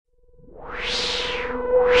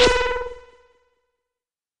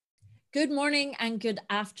Good morning and good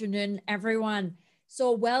afternoon, everyone.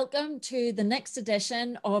 So welcome to the next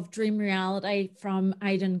edition of Dream Reality from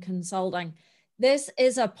Iden Consulting. This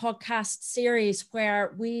is a podcast series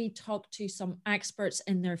where we talk to some experts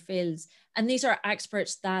in their fields. And these are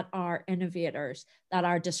experts that are innovators, that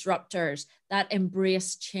are disruptors, that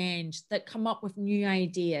embrace change, that come up with new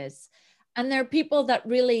ideas. And they're people that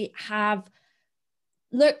really have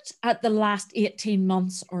looked at the last 18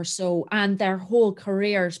 months or so and their whole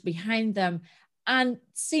careers behind them and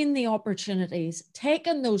seen the opportunities,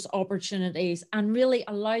 taken those opportunities and really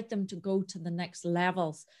allowed them to go to the next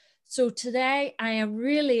levels. So today I am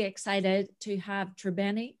really excited to have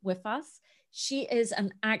Tribeni with us. She is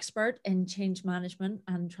an expert in change management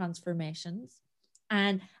and transformations.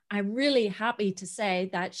 And I'm really happy to say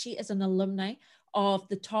that she is an alumni of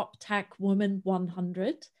the Top Tech Woman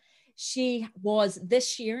 100. She was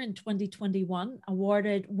this year in 2021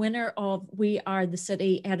 awarded winner of We Are the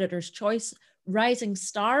City Editor's Choice Rising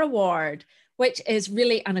Star Award, which is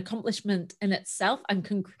really an accomplishment in itself.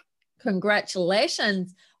 And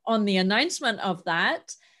congratulations on the announcement of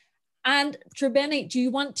that. And Tribeni, do you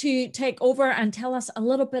want to take over and tell us a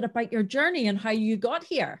little bit about your journey and how you got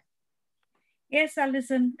here? Yes,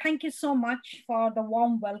 Alison, thank you so much for the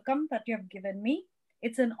warm welcome that you have given me.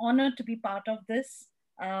 It's an honor to be part of this.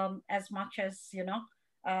 As much as,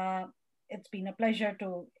 it's been a pleasure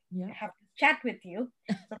to have this chat with you.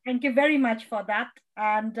 So thank you very much for that.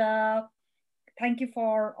 And thank you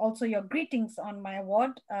for also your greetings on my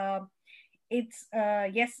award.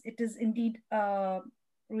 Yes, it is indeed a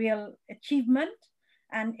real achievement.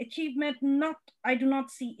 And achievement, I do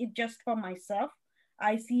not see it just for myself.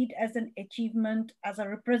 I see it as an achievement, as a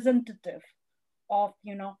representative of,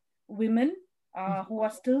 women who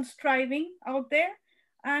are still striving out there,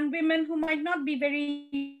 and women who might not be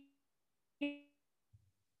very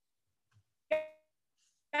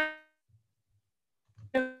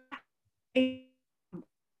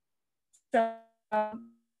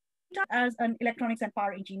as an electronics and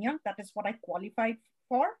power engineer. That is what I qualified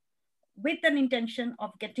for, with an intention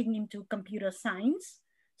of getting into computer science.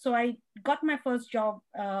 So I got my first job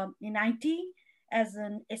in IT as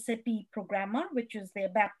an SAP programmer, which is their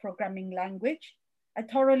back programming language. I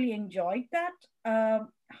thoroughly enjoyed that.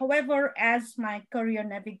 However, as my career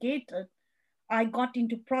navigated, I got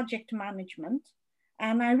into project management,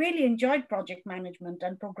 and I really enjoyed project management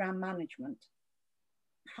and program management.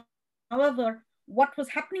 However, what was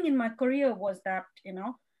happening in my career was that,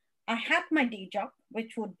 I had my day job,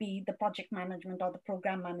 which would be the project management or the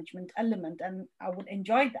program management element, and I would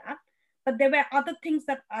enjoy that. But there were other things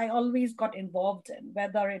that I always got involved in,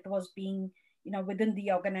 whether it was being, within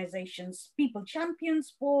the organization's People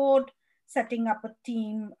Champions Board, setting up a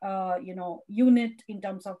team, unit in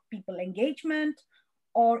terms of people engagement,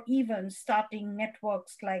 or even starting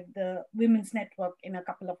networks like the Women's Network in a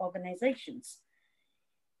couple of organizations.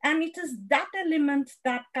 And it is that element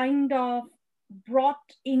that kind of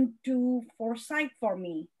brought into foresight for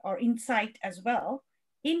me, or insight as well,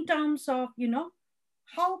 in terms of,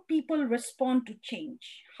 how people respond to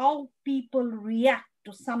change, how people react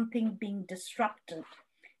to something being disrupted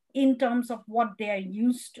in terms of what they are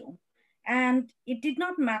used to. And it did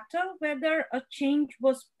not matter whether a change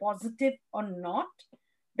was positive or not.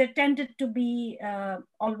 There tended to be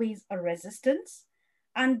always a resistance.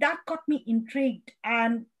 And that got me intrigued.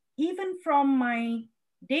 And even from my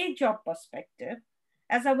day job perspective,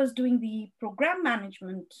 as I was doing the program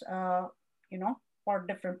management, for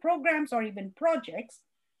different programs or even projects,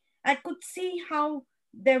 I could see how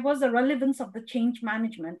there was a relevance of the change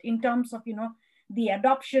management in terms of, the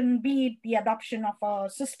adoption, be it the adoption of a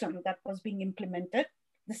system that was being implemented,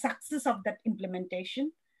 the success of that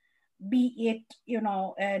implementation, be it,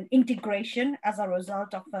 an integration as a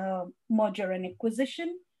result of a merger and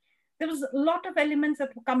acquisition. There was a lot of elements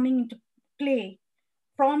that were coming into play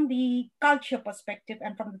from the culture perspective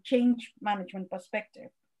and from the change management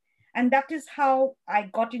perspective. And that is how I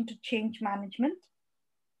got into change management.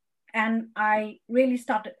 And I really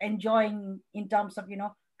started enjoying in terms of,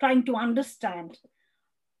 trying to understand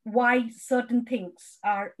why certain things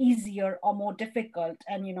are easier or more difficult,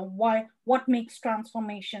 and, what makes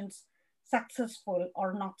transformations successful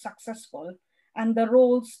or not successful, and the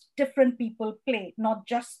roles different people play, not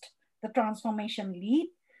just the transformation lead,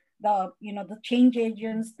 the change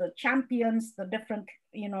agents, the champions, the different,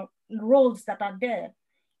 roles that are there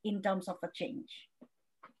in terms of a change.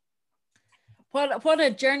 What a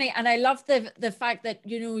journey. And I love the fact that,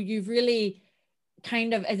 you've really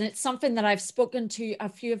kind of, and it's something that I've spoken to a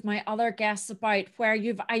few of my other guests about, where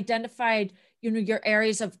you've identified, your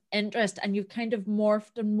areas of interest, and you've kind of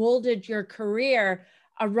morphed and molded your career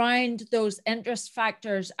around those interest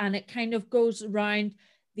factors, and it kind of goes around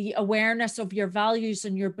the awareness of your values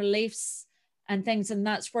and your beliefs and things. And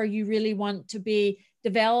that's where you really want to be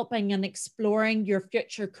developing and exploring your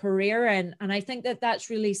future career in. And I think that that's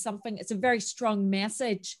really something, it's a very strong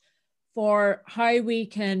message for how we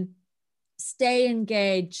can stay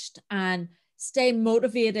engaged and stay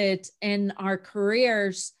motivated in our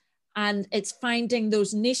careers. And it's finding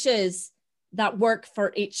those niches that work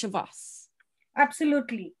for each of us.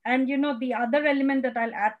 Absolutely. And you know, the other element that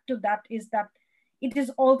I'll add to that is that it is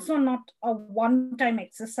also not a one-time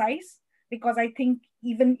exercise, because I think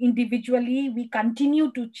even individually we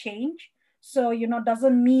continue to change. So, you know,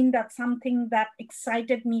 doesn't mean that something that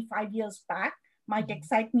excited me 5 years back might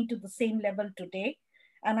excite me to the same level today.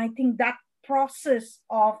 And I think that process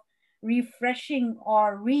of refreshing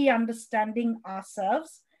or re-understanding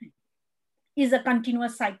ourselves is a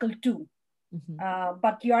continuous cycle too.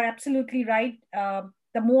 But you are absolutely right.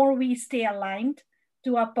 The more we stay aligned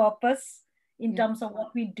to our purpose in terms of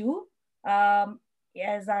what we do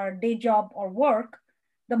as our day job or work,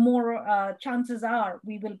 the more chances are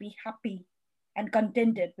we will be happy and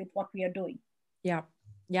contented with what we are doing. Yeah.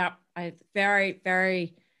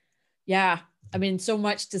 I mean, so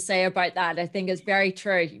much to say about that. I think it's very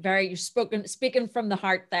true. You're speaking from the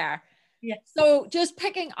heart there. Yes. So just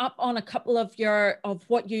picking up on a couple of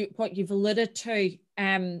what you've alluded to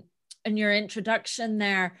in your introduction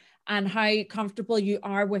there, and how comfortable you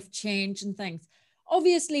are with change and things.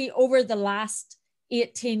 Obviously, over the last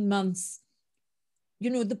 18 months,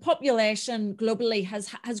 you know, the population globally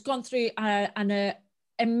has gone through an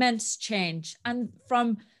immense change, and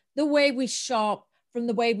from the way we shop, from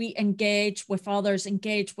the way we engage with others,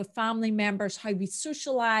 engage with family members, how we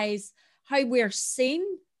socialize, how we're seen.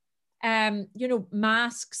 You know,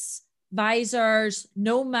 masks, visors,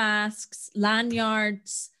 no masks,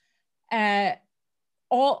 lanyards,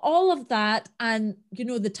 all of that, and you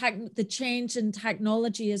know, the change in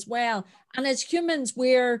technology as well. And as humans,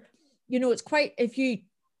 we're, you know, it's quite, if you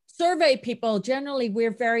survey people, generally we're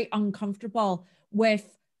very uncomfortable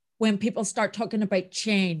with when people start talking about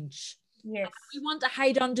change. Yes. We want to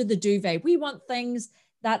hide under the duvet. We want things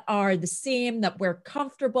that are the same, that we're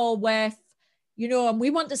comfortable with, you know, and we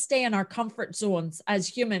want to stay in our comfort zones as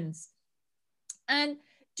humans. And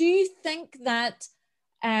do you think that,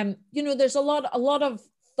 you know, there's a lot of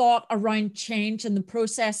thought around change and the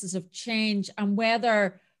processes of change, and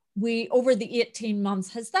whether we, over the 18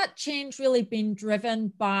 months, has that change really been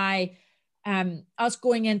driven by us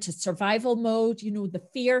going into survival mode, you know, the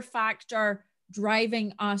fear factor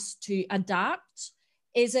driving us to adapt?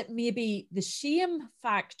 Is it maybe the shame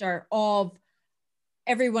factor of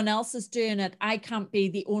everyone else is doing it, I can't be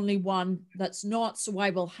the only one that's not, so I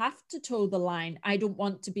will have to toe the line, I don't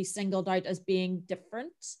want to be singled out as being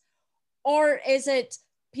different? Or is it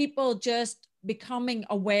people just becoming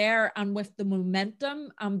aware, and with the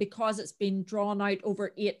momentum, and because it's been drawn out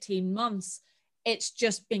over 18 months, it's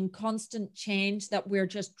just been constant change that we're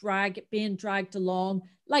just being dragged along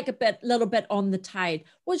like little bit on the tide?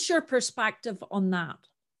 What's your perspective on that?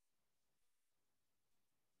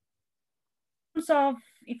 Of,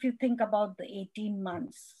 if you think about the 18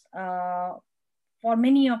 months, for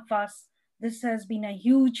many of us, this has been a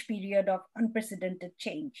huge period of unprecedented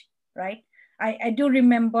change, right? I do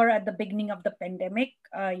remember at the beginning of the pandemic,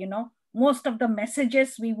 you know, most of the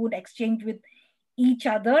messages we would exchange with each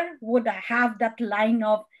other would have that line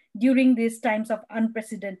of during these times of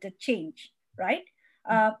unprecedented change, right?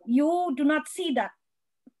 You do not see that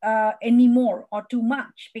anymore or too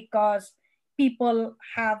much, because people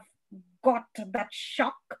have got that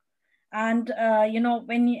shock. And, you know,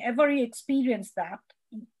 whenever you experience that,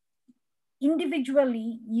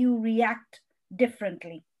 individually, you react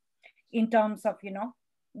differently in terms of, you know,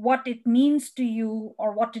 what it means to you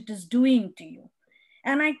or what it is doing to you.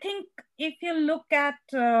 And I think if you look at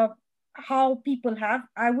how people have,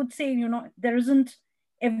 I would say, you know,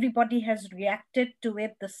 everybody has reacted to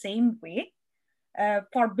it the same way.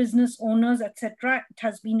 For business owners, etc., it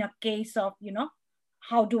has been a case of, you know,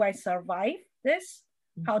 how do I survive this?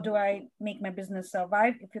 How do I make my business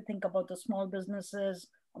survive? If you think about the small businesses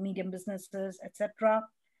or medium businesses, etc.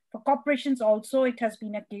 For corporations also, it has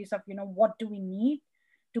been a case of, you know, what do we need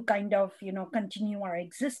to kind of, you know, continue our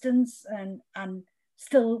existence and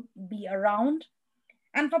still be around.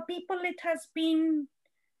 And for people, it has been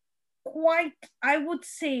quite, I would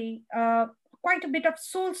say, quite a bit of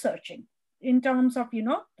soul searching in terms of, you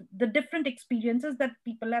know, the different experiences that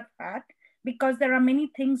people have had, because there are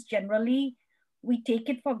many things generally we take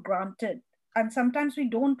it for granted, and sometimes we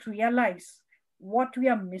don't realize what we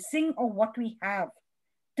are missing or what we have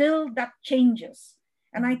till that changes.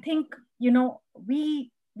 And I think, you know,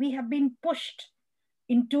 we we have been pushed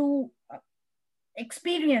into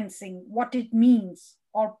experiencing what it means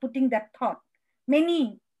or putting that thought.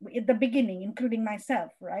 Many at the beginning, including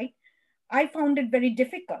myself, right? I found it very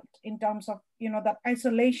difficult in terms of, that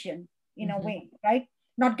isolation in a way, right?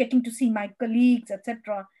 Not getting to see my colleagues,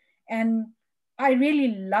 etc. And I really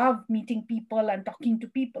love meeting people and talking to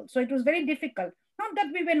people. So it was very difficult. Not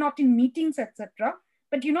that we were not in meetings, etc.,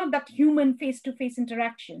 but that human face-to-face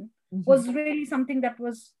interaction was really something that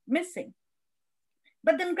was missing.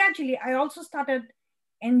 But then gradually, I also started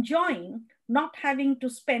enjoying not having to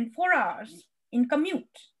spend 4 hours in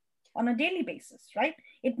commute on a daily basis, right?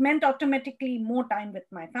 It meant automatically more time with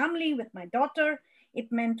my family, with my daughter. It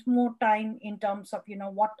meant more time in terms of,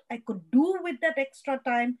 what I could do with that extra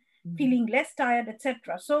time, feeling less tired,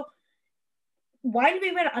 etc. So while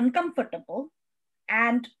we were uncomfortable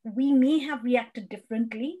and we may have reacted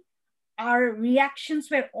differently, our reactions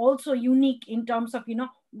were also unique in terms of,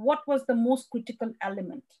 what was the most critical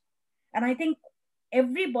element. And I think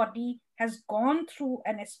everybody has gone through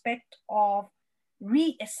an aspect of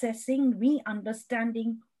reassessing,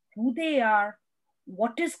 re-understanding who they are,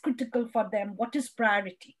 what is critical for them, what is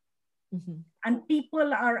priority. And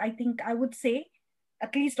people are, I think, I would say,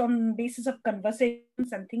 at least on basis of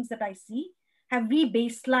conversations and things that I see, have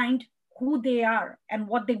re-baselined who they are and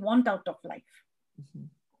what they want out of life.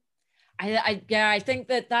 I think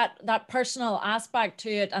that personal aspect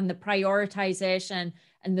to it and the prioritization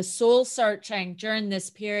and the soul searching during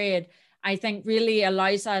this period, I think really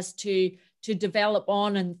allows us to develop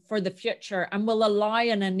on and for the future, and will allow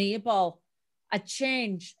and enable a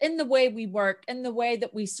change in the way we work, in the way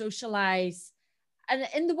that we socialize, and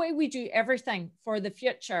in the way we do everything for the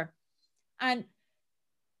future. And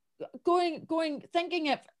thinking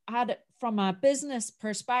at it from a business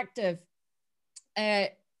perspective,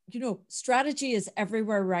 strategy is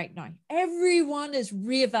everywhere right now. Everyone is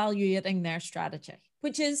reevaluating their strategy,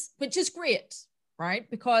 which is great, right?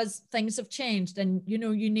 Because things have changed and,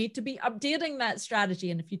 you need to be updating that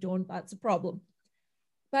strategy. And if you don't, that's a problem.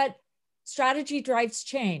 But strategy drives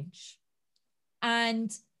change.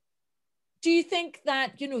 And do you think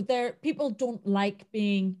that, people don't like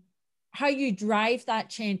how you drive that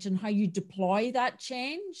change and how you deploy that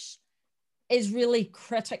change is really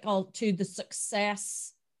critical to the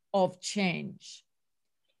success of change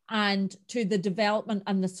and to the development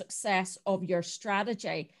and the success of your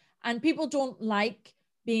strategy? And people don't like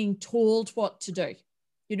being told what to do.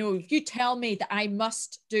 If you tell me that I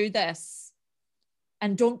must do this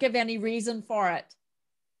and don't give any reason for it,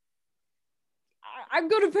 I'm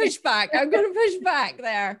going to push back. I'm going to push back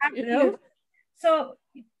there, So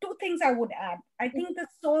 2 things I would add. I think the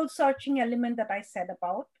soul searching element that I said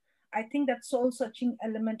about, I think that soul searching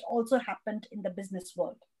element also happened in the business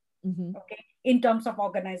world. Okay, in terms of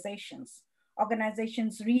organizations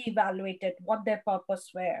reevaluated what their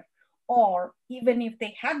purpose were, or even if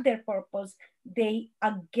they had their purpose, they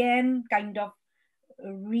again kind of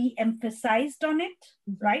re-emphasized on it,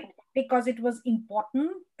 right? Because it was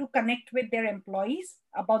important to connect with their employees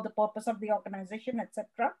about the purpose of the organization,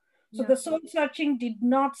 etc. So the soul searching did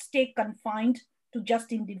not stay confined to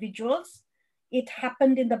just individuals. It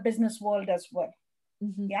happened in the business world as well.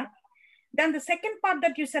 Yeah. Then the second part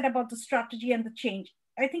that you said about the strategy and the change,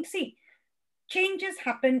 I think, changes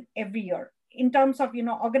happen every year in terms of,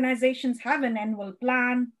 organizations have an annual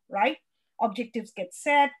plan, right? Objectives get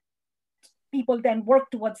set, people then work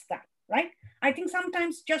towards that, right? I think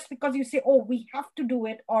sometimes just because you say, oh, we have to do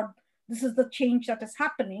it, or this is the change that is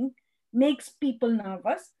happening, makes people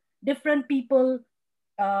nervous. Different people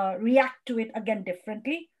react to it again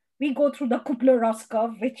differently. We go through the Kubler-Ross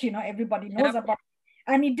curve, which, everybody knows about.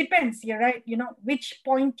 And it depends, you're right, which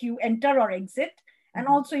point you enter or exit. And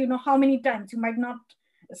also, how many times you might not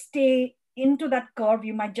stay into that curve,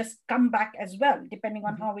 you might just come back as well, depending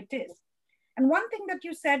on how it is. And one thing that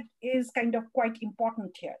you said is kind of quite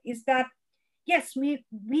important here is that, yes, we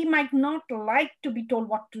might not like to be told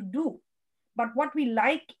what to do, but what we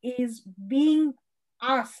like is being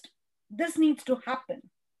asked, this needs to happen.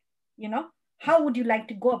 How would you like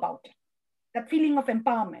to go about it? That feeling of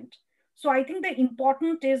empowerment. So I think the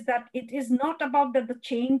important is that it is not about that the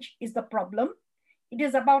change is the problem. It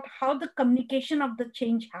is about how the communication of the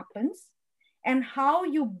change happens and how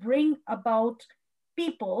you bring about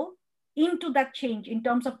people into that change in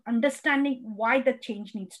terms of understanding why the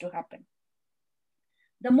change needs to happen.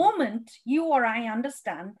 The moment you or I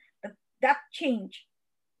understand that change,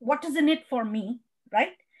 what is in it for me,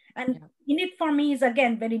 right? And in it for me is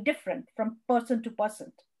again very different from person to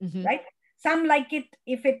person, right? Some like it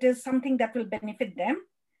if it is something that will benefit them.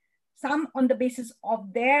 Some on the basis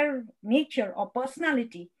of their nature or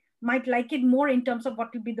personality might like it more in terms of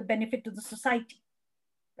what will be the benefit to the society,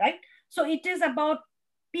 right? So it is about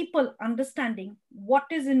people understanding what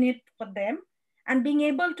is in it for them and being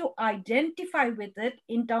able to identify with it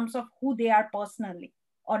in terms of who they are personally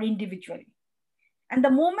or individually. And the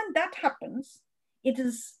moment that happens, it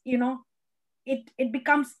is, it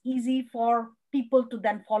becomes easy for people to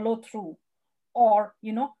then follow through or,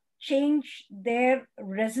 change their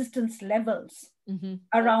resistance levels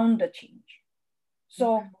around the change.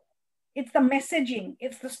 So it's the messaging,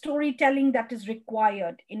 it's the storytelling that is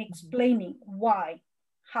required in explaining why,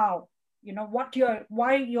 how,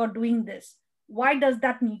 why you're doing this. Why does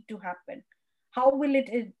that need to happen? How will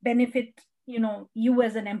it benefit, you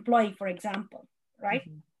as an employee, for example, right?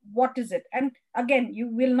 What is it? And again, you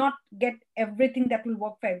will not get everything that will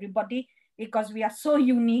work for everybody because we are so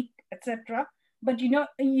unique, etc. But,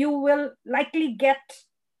 you will likely get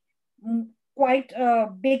quite a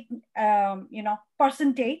big,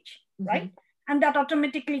 percentage, right? And that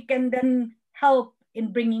automatically can then help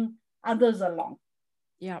in bringing others along.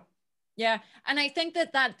 Yeah. Yeah. And I think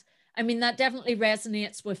that definitely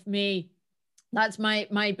resonates with me. That's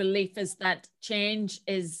my belief, is that change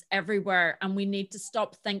is everywhere and we need to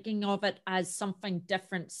stop thinking of it as something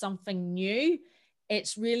different, something new.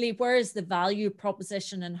 It's really, where is the value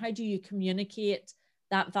proposition and how do you communicate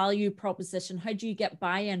that value proposition? How do you get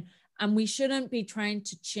buy-in? And we shouldn't be trying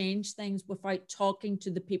to change things without talking to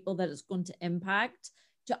the people that it's going to impact,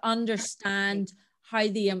 to understand how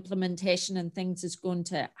the implementation and things is going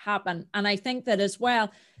to happen. And I think that as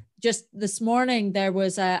well, just this morning, there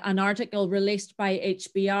was an article released by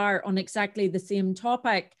HBR on exactly the same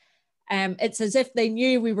topic. It's as if they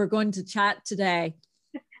knew we were going to chat today.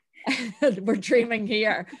 We're dreaming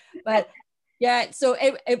here. But yeah, so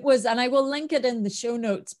it was, and I will link it in the show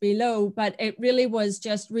notes below, but it really was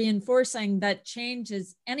just reinforcing that change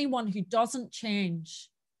is, anyone who doesn't change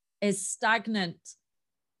is stagnant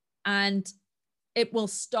and it will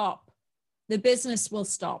stop. The business will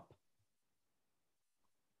stop.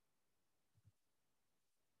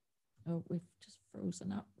 Oh, we've just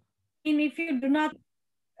frozen up. And if you do not,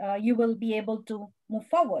 you will be able to move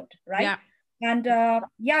forward, right? Yeah. And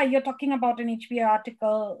you're talking about an HBR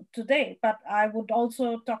article today, but I would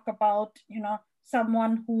also talk about,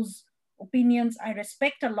 someone whose opinions I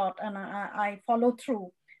respect a lot and I follow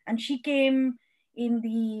through. And she came in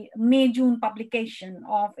the May-June publication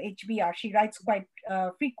of HBR. She writes quite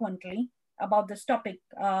frequently about this topic.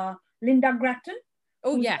 Linda Grattan.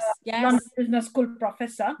 Oh, yes. London Business School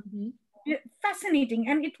professor. Fascinating.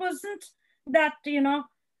 And it wasn't that,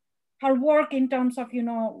 her work in terms of,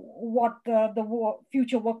 what the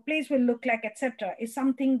future workplace will look like, etc., is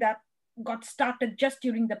something that got started just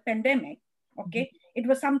during the pandemic. Okay. It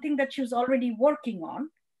was something that she was already working on,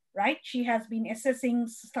 right? She has been assessing,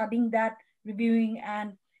 studying that, reviewing,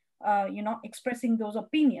 and, expressing those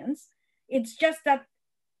opinions. It's just that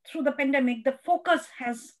through the pandemic, the focus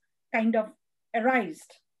has kind of arisen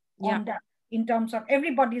on that, in terms of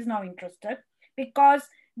everybody is now interested because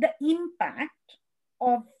the impact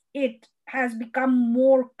of it has become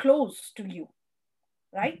more close to you,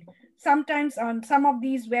 right? Sometimes on some of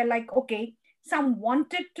these were like, okay, some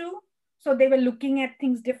wanted to, so they were looking at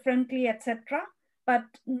things differently, etc. But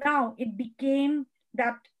now it became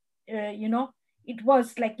that, it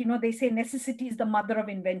was like, they say necessity is the mother of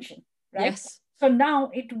invention, right? Yes. So now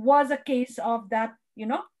it was a case of that,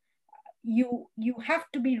 you have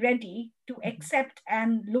to be ready to accept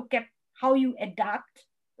and look at how you adapt,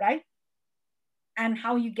 right? And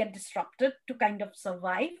how you get disrupted to kind of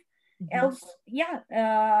survive. Else,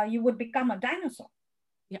 you would become a dinosaur.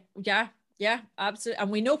 Yeah, absolutely.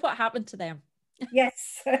 And we know what happened to them.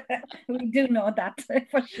 Yes, we do know that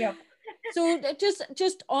for sure. So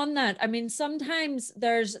just on that, I mean, sometimes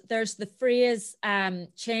there's the phrase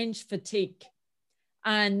change fatigue.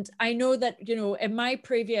 And I know that, in my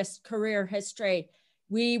previous career history,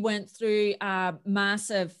 we went through a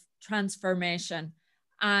massive transformation.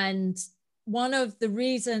 And one of the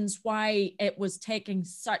reasons why it was taking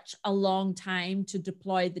such a long time to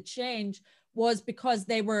deploy the change was because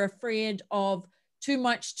they were afraid of too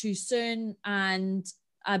much too soon and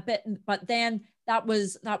a bit, but then that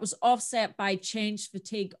was offset by change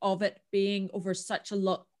fatigue of it being over such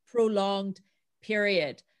a prolonged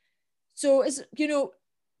period. So, as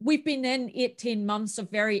we've been in 18 months of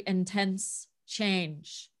very intense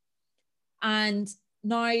change. And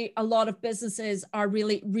now a lot of businesses are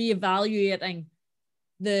really reevaluating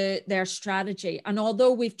their strategy. And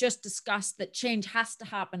although we've just discussed that change has to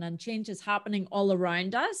happen and change is happening all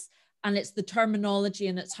around us, and it's the terminology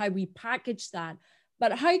and it's how we package that,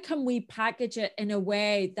 but how can we package it in a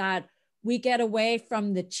way that we get away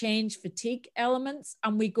from the change fatigue elements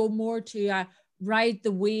and we go more to a ride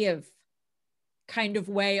the wave kind of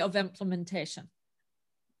way of implementation?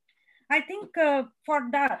 I think for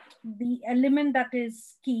that, the element that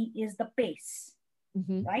is key is the pace,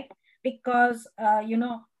 right? Because,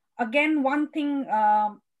 again, one thing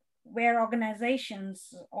where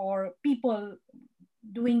organizations or people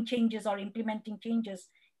doing changes or implementing changes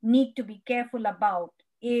need to be careful about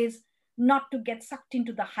is not to get sucked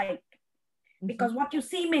into the hype. Because what you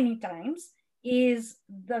see many times is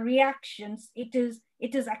the reactions, it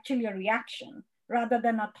is actually a reaction rather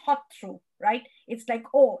than a thought through, right? It's like,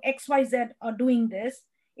 oh, XYZ are doing this,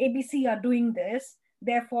 ABC are doing this,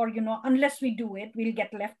 therefore, unless we do it, we'll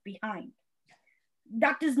get left behind.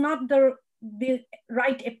 That is not the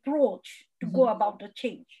right approach to go about a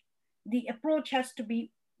change. The approach has to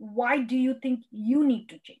be, why do you think you need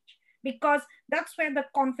to change? Because that's where the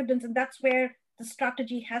confidence and that's where the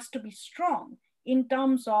strategy has to be strong in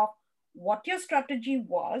terms of what your strategy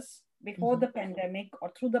was before the pandemic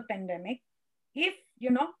or through the pandemic. If,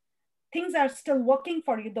 things are still working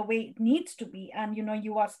for you the way it needs to be, and,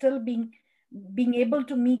 you are still being able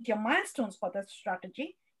to meet your milestones for the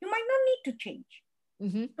strategy, you might not need to change.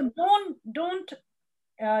 So don't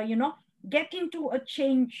get into a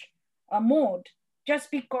change mode just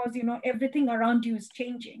because, everything around you is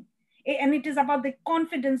changing. And it is about the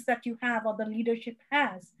confidence that you have or the leadership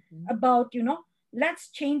has about, let's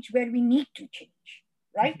change where we need to change,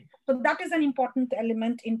 right? So that is an important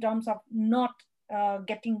element in terms of not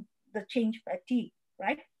getting the change fatigue,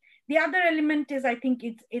 right? The other element is, I think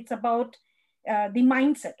it's about the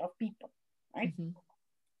mindset of people, right?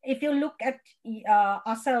 If you look at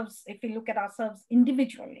ourselves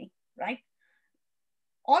individually, right?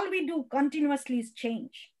 All we do continuously is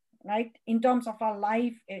change, right? In terms of our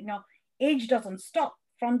life, age doesn't stop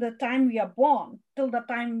from the time we are born till the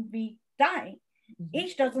time we die.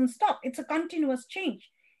 Age doesn't stop. It's a continuous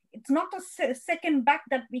change. It's not a second back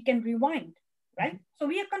that we can rewind, right? So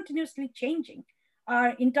we are continuously changing.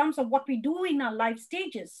 In terms of what we do in our life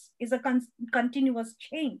stages is a continuous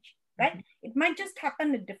change, right? It might just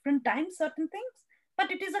happen at different times, certain things,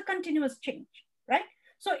 but it is a continuous change, right?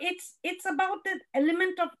 So it's about the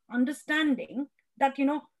element of understanding that,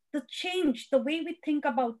 the change, the way we think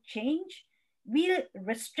about change, we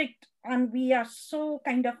restrict and we are so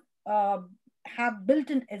kind of have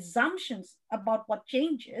built-in assumptions about what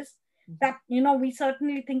change is that, we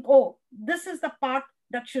certainly think, oh, this is the part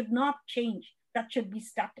that should not change, that should be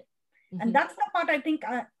static. And that's the part I think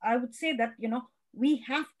I would say that, we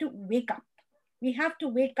have to wake up. We have to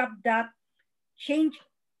wake up that change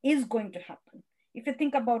is going to happen. If you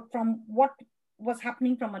think about from what was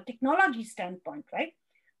happening from a technology standpoint, right?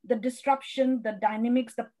 The disruption, the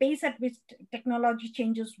dynamics, the pace at which technology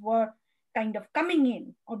changes were kind of coming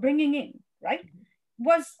in or bringing in, right?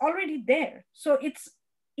 Was already there. So it's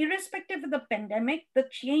irrespective of the pandemic, the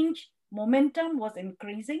change momentum was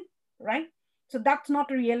increasing, right? So that's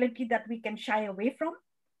not a reality that we can shy away from,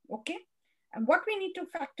 okay? And what we need to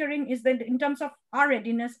factor in is that in terms of our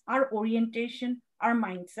readiness, our orientation, our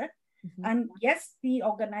mindset, and yes, the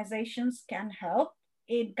organizations can help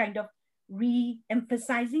in kind of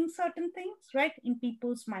re-emphasizing certain things, right, in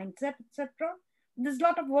people's mindset, etc. There's a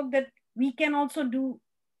lot of work that we can also do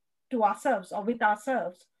to ourselves or with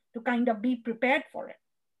ourselves to kind of be prepared for it.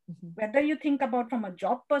 Whether you think about from a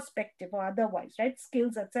job perspective or otherwise, right,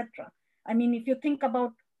 skills, etc. I mean, if you think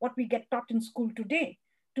about what we get taught in school today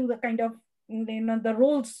to the kind of, the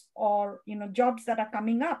roles or, jobs that are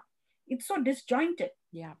coming up, it's so disjointed.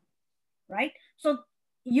 Yeah. Right? So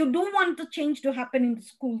you do want the change to happen in the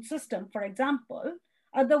school system, for example.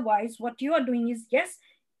 Otherwise, what you are doing is, yes,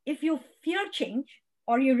 if you fear change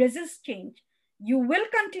or you resist change, you will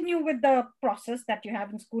continue with the process that you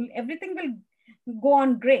have in school. Everything will go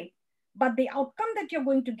on great, but the outcome that you're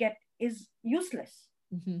going to get is useless,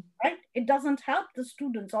 right? It doesn't help the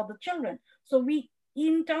students or the children. So we,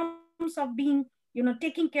 in terms of being,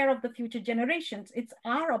 taking care of the future generations, it's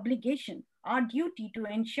our obligation, our duty to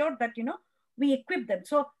ensure that, we equip them.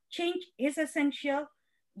 So change is essential.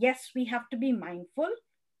 Yes, we have to be mindful.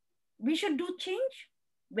 We should do change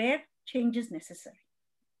where change is necessary.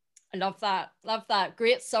 I love that. Love that.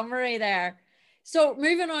 Great summary there. So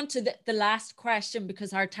moving on to the last question,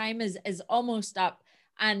 because our time is almost up.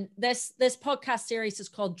 And this podcast series is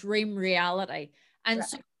called Dream Reality. And right.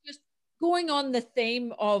 So just going on the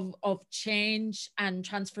theme of change and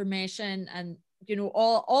transformation and,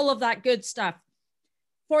 all of that good stuff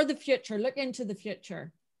for the future, look into the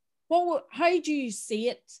future. How do you see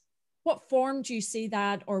it? What form do you see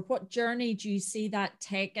that, or what journey do you see that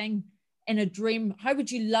taking in a dream? How would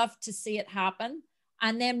you love to see it happen?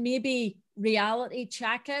 and then maybe reality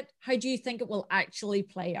check it? How do you think it will actually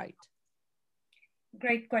play out?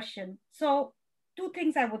 Great question. So two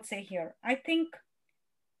things I would say here. I think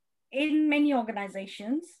in many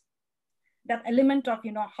organizations, that element of,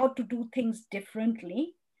 how to do things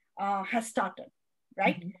differently has started,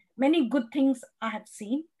 right? Mm-hmm. Many good things I have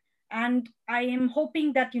seen, and I am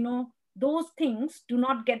hoping that, those things do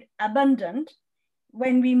not get abandoned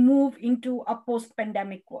when we move into a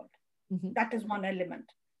post-pandemic world. Mm-hmm. That is one element,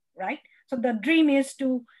 right? So the dream is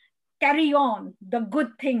to carry on the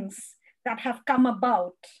good things that have come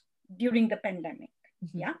about during the pandemic.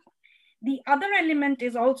 Mm-hmm. Yeah. The other element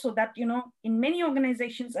is also that, in many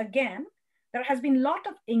organizations, again, there has been a lot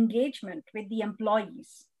of engagement with the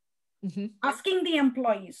employees, mm-hmm. asking the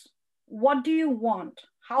employees, what do you want?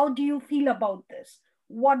 How do you feel about this?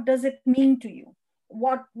 What does it mean to you?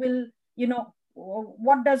 What will,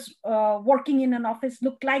 what does working in an office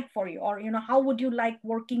look like for you? Or, how would you like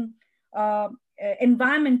working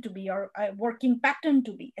environment to be, or working pattern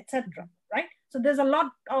to be, etc. Right? So there's a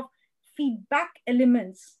lot of feedback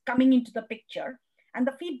elements coming into the picture, and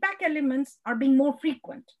the feedback elements are being more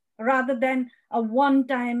frequent rather than a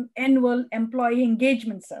one-time annual employee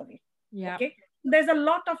engagement survey. Yeah. Okay. There's a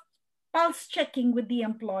lot of pulse checking with the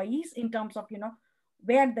employees in terms of,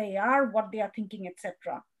 where they are, what they are thinking,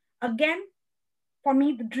 etc. Again, for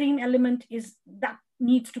me, the dream element is that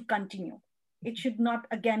needs to continue. It should not,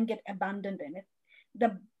 again, get abandoned in it.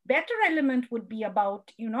 The better element would be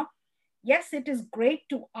about, yes, it is great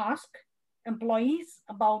to ask employees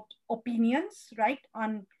about opinions, right?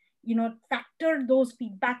 On, factor those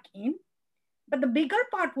feedback in. But the bigger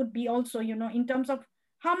part would be also, in terms of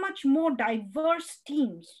how much more diverse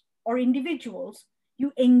teams or individuals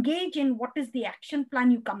you engage in what is the action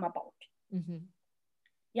plan you come about. Mm-hmm.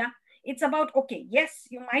 Yeah. It's about, okay, yes,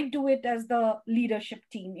 you might do it as the leadership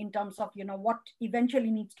team in terms of, what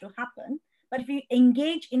eventually needs to happen. But if you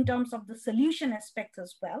engage in terms of the solution aspects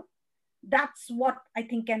as well, that's what I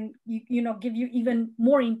think can, give you even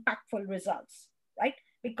more impactful results, right?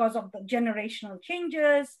 Because of the generational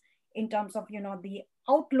changes in terms of, the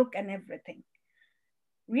outlook and everything.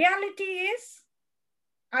 Reality is,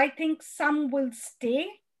 I think some will stay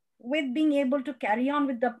with being able to carry on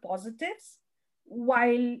with the positives,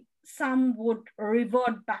 while some would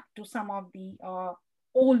revert back to some of the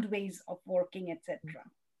old ways of working, etc.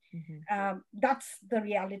 Mm-hmm. That's the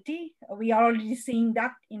reality. We are already seeing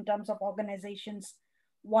that in terms of organizations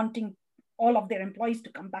wanting all of their employees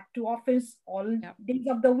to come back to office all days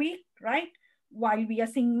of the week, right? While we are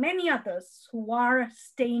seeing many others who are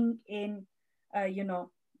staying in,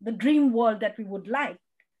 the dream world that we would like,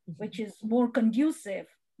 mm-hmm. which is more conducive,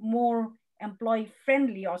 more employee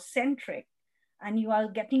friendly or centric. And you are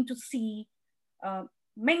getting to see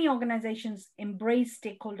many organizations embrace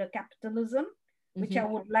stakeholder capitalism, which mm-hmm. I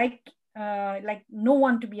would like no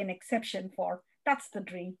one to be an exception for. That's the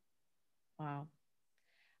dream. Wow.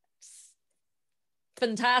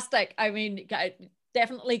 Fantastic. I mean,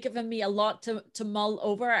 definitely given me a lot to mull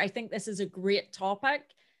over. I think this is a great topic.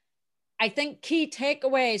 I think key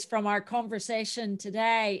takeaways from our conversation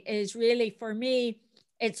today is really, for me,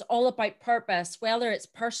 it's all about purpose, whether it's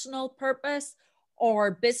personal purpose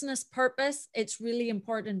or business purpose. It's really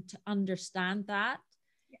important to understand that.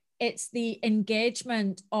 It's the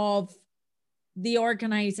engagement of the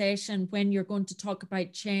organization when you're going to talk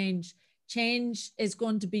about change. Change is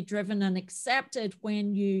going to be driven and accepted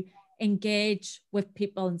when you engage with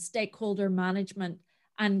people and stakeholder management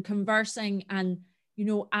and conversing and,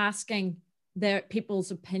 asking their people's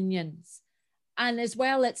opinions. And as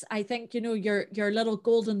well, it's, I think, your little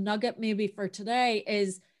golden nugget maybe for today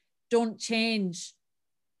is don't change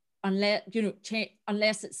unless,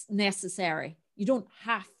 unless it's necessary. You don't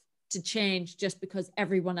have to change just because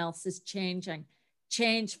everyone else is changing.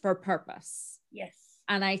 Change for purpose. Yes.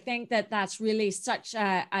 And I think that that's really such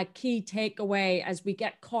a key takeaway as we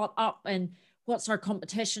get caught up in what's our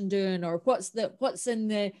competition doing, or what's in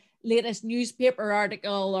the latest newspaper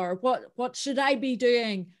article, or what should I be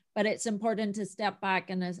doing? But it's important to step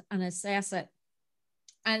back and assess it.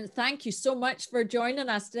 And thank you so much for joining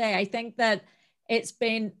us today. I think that it's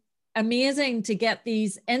been amazing to get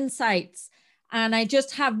these insights. And I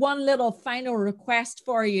just have one little final request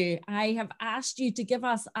for you. I have asked you to give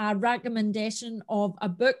us a recommendation of a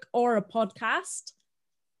book or a podcast.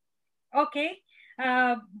 Okay.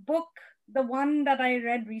 Book, the one that I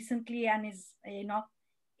read recently and is,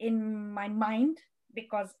 in my mind,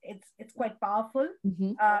 because it's quite powerful,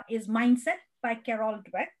 mm-hmm. Is Mindset by Carol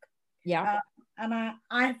Dweck. Yeah. And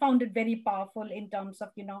I found it very powerful in terms of,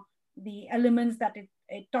 the elements that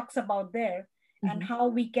it talks about there. and how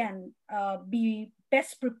we can be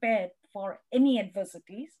best prepared for any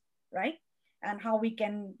adversities, right? And how we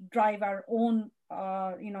can drive our own,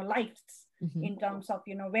 lives in terms of,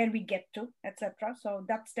 where we get to, etc. So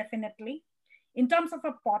that's definitely. In terms of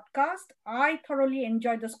a podcast, I thoroughly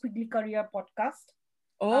enjoy the Squiggly Career podcast.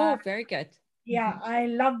 Oh, very good. Yeah, I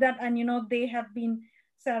love that. And, they have been,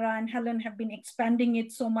 Sarah and Helen have been expanding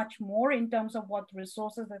it so much more in terms of what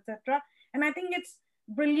resources, etc. And I think it's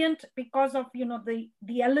brilliant because of,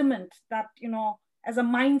 the element that, as a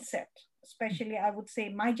mindset, especially I would say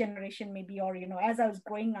my generation maybe, or, as I was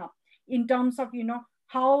growing up, in terms of,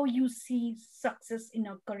 how you see success in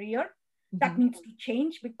a career, that needs to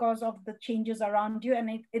change because of the changes around you.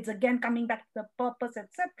 And it's again coming back to the purpose,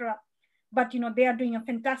 etc. But, they are doing a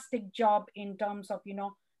fantastic job in terms of,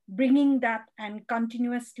 bringing that and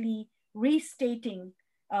continuously restating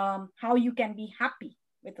how you can be happy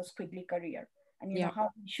with a Squiggly Career, and, how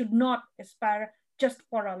you should not aspire just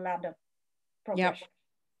for a ladder progression.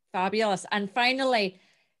 Fabulous. And finally,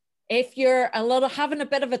 if you're having a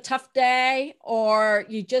bit of a tough day, or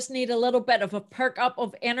you just need a little bit of a perk up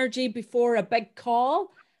of energy before a big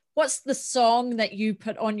call, what's the song that you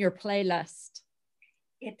put on your playlist?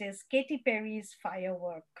 It is Katy Perry's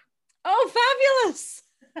Firework. Oh, fabulous.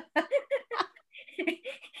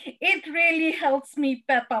 It really helps me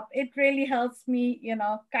pep up. It really helps me,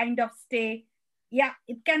 kind of stay,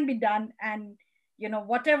 it can be done. And,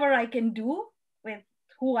 whatever I can do with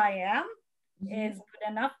who I am is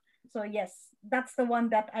good enough. So yes, that's the one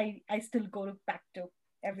that I still go back to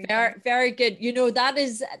every time. Very good. That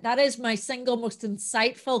is my single most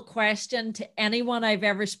insightful question to anyone I've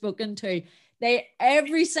ever spoken to.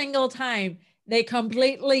 Every single time they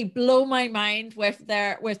completely blow my mind with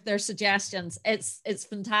their suggestions. It's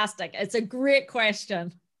fantastic. It's a great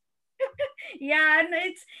question. Yeah, and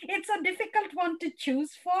it's a difficult one to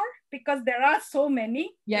choose for because there are so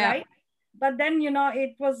many, right? But then,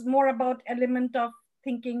 it was more about element of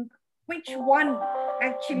thinking which one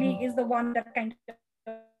actually is the one that kind of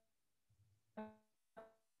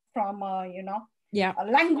from a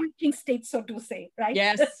languaging state, so to say, right?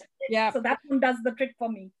 Yes. Yeah. So that one does the trick for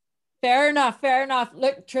me. Fair enough.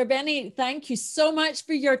 Look, Tribeni, thank you so much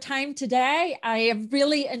for your time today. I have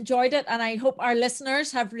really enjoyed it, and I hope our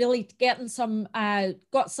listeners have really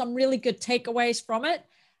got some really good takeaways from it.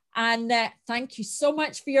 And thank you so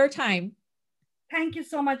much for your time. Thank you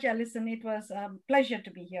so much, Alison. It was a pleasure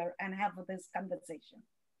to be here and have this conversation.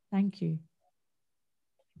 Thank you.